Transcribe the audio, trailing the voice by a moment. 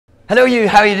Hello you,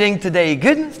 how are you doing today?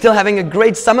 Good? Still having a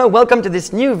great summer? Welcome to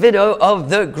this new video of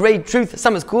the Great Truth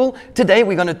Summer School. Today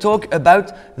we're going to talk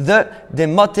about the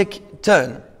Demotic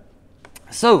Turn.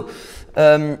 So,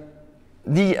 the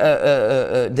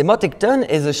Demotic Turn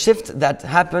is a shift that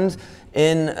happened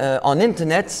on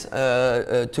internet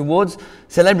towards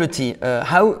celebrity.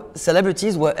 How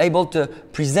celebrities were able to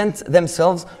present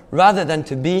themselves rather than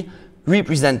to be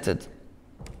represented.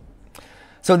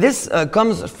 So this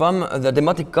comes from the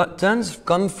Demotic Turns,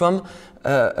 come from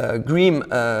Ghen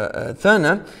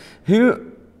School,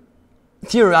 who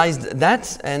theorized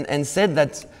that and said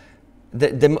that the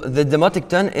Demotic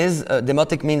Turn is,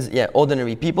 Demotic means,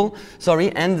 ordinary people,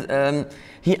 sorry, and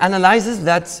he analyzes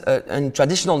that in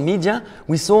traditional media,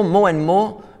 we saw more and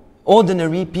more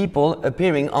ordinary people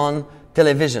appearing on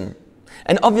television.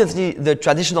 And obviously the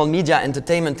traditional media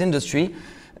entertainment industry,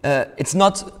 it's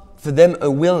not for them a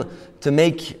will to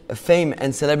make fame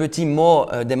and celebrity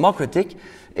more democratic,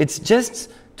 it's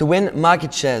just to win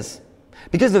market shares.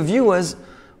 Because the viewers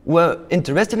were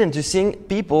interested into seeing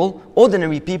people,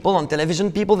 ordinary people on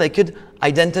television, people they could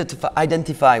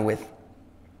identify with.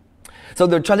 So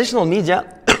the traditional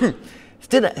media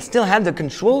still had the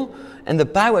control and the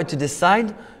power to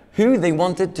decide who they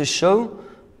wanted to show,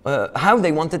 how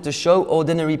they wanted to show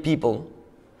ordinary people.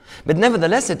 But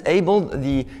nevertheless, it enabled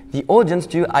the audience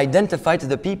to identify to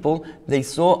the people they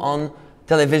saw on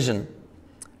television,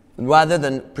 rather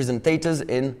than presentators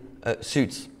in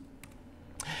suits.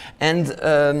 And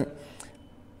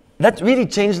that really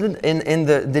changed it in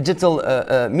the digital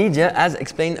media, as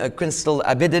explained Crystal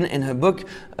ABIDIN in her book,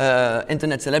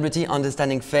 Internet Celebrity,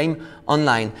 Understanding Fame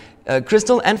Online.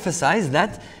 Crystal emphasized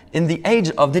that in the age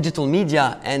of digital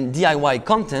media and DIY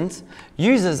content,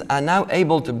 users are now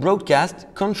able to broadcast,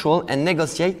 control, and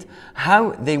negotiate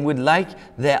how they would like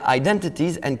their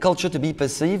identities and culture to be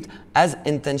perceived as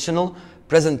intentional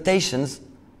presentations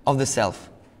of the self.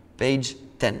 Page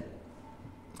 10.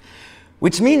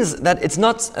 Which means that it's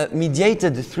not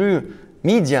mediated through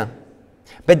media,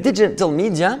 but digital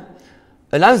media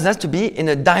allows us to be in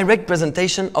a direct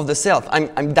presentation of the self.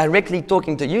 I'm directly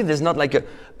talking to you. There's not like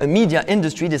a media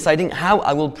industry deciding how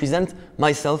I will present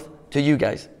myself to you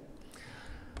guys.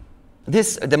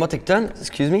 This Demotic Turn,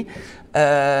 excuse me,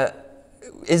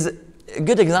 is a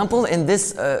good example in this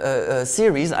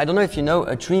series. I don't know if you know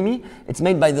Trimi. It's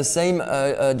made by the same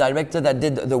director that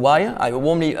did The Wire. I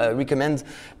warmly recommend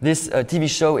this TV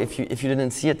show if you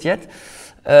didn't see it yet.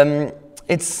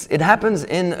 It happens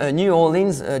in New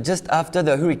Orleans just after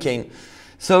the hurricane.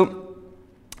 So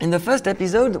in the first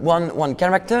episode, one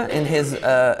character in his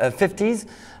 50s,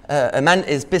 a man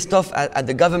is pissed off at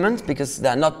the government because they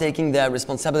are not taking their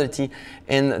responsibility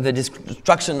in the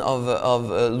destruction of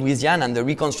Louisiana and the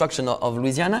reconstruction of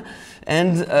Louisiana.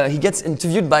 And he gets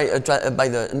interviewed by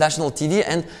the national TV,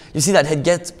 and you see that he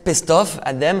gets pissed off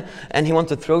at them and he wants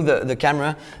to throw the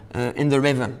camera in the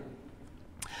river.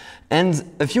 And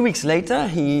a few weeks later,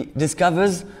 he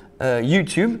discovers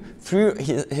YouTube through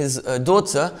his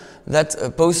daughter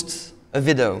that posts a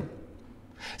video.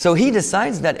 So he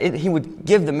decides that he would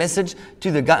give the message to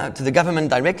the government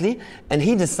directly, and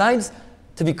he decides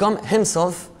to become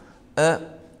himself a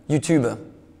YouTuber.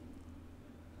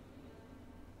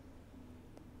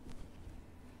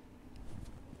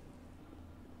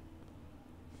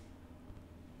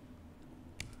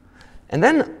 And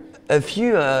then a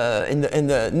few in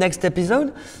the next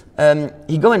episode,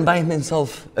 he go and buy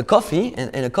himself a coffee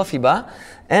in a coffee bar,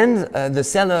 and the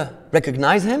seller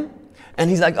recognizes him. And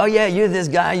he's like, oh yeah, you're this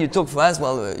guy, you talk for us.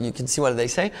 Well, you can see what they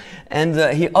say.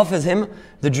 And he offers him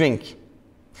the drink.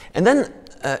 And then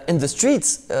in the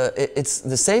streets, it's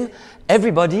the same.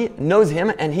 Everybody knows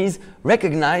him, and he's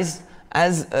recognized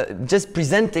as just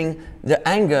presenting the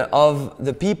anger of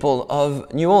the people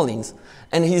of New Orleans.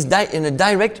 And he's in a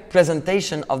direct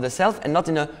presentation of the self and not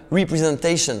in a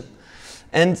representation.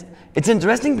 And it's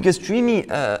interesting because Trimi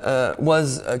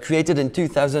was created in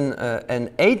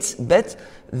 2008, but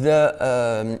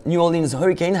the New Orleans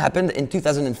hurricane happened in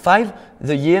 2005,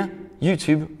 the year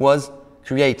YouTube was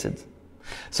created.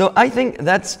 So I think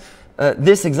that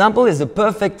this example is a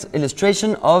perfect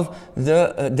illustration of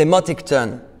the Demotic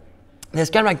Turn. This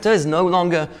character is no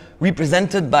longer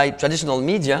represented by traditional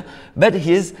media, but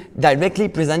he is directly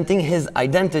presenting his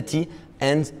identity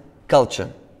and culture.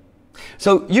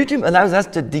 So YouTube allows us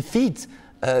to defeat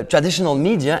traditional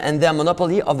media and their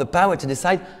monopoly of the power to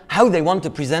decide how they want to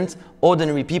present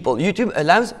ordinary people. YouTube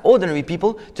allows ordinary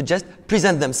people to just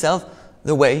present themselves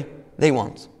the way they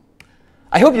want.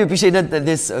 I hope you appreciated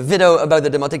this video about the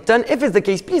Demotic Turn. If it's the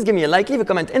case, please give me a like, leave a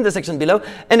comment in the section below,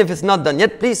 and if it's not done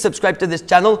yet, please subscribe to this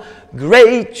channel.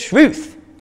 Great Truth!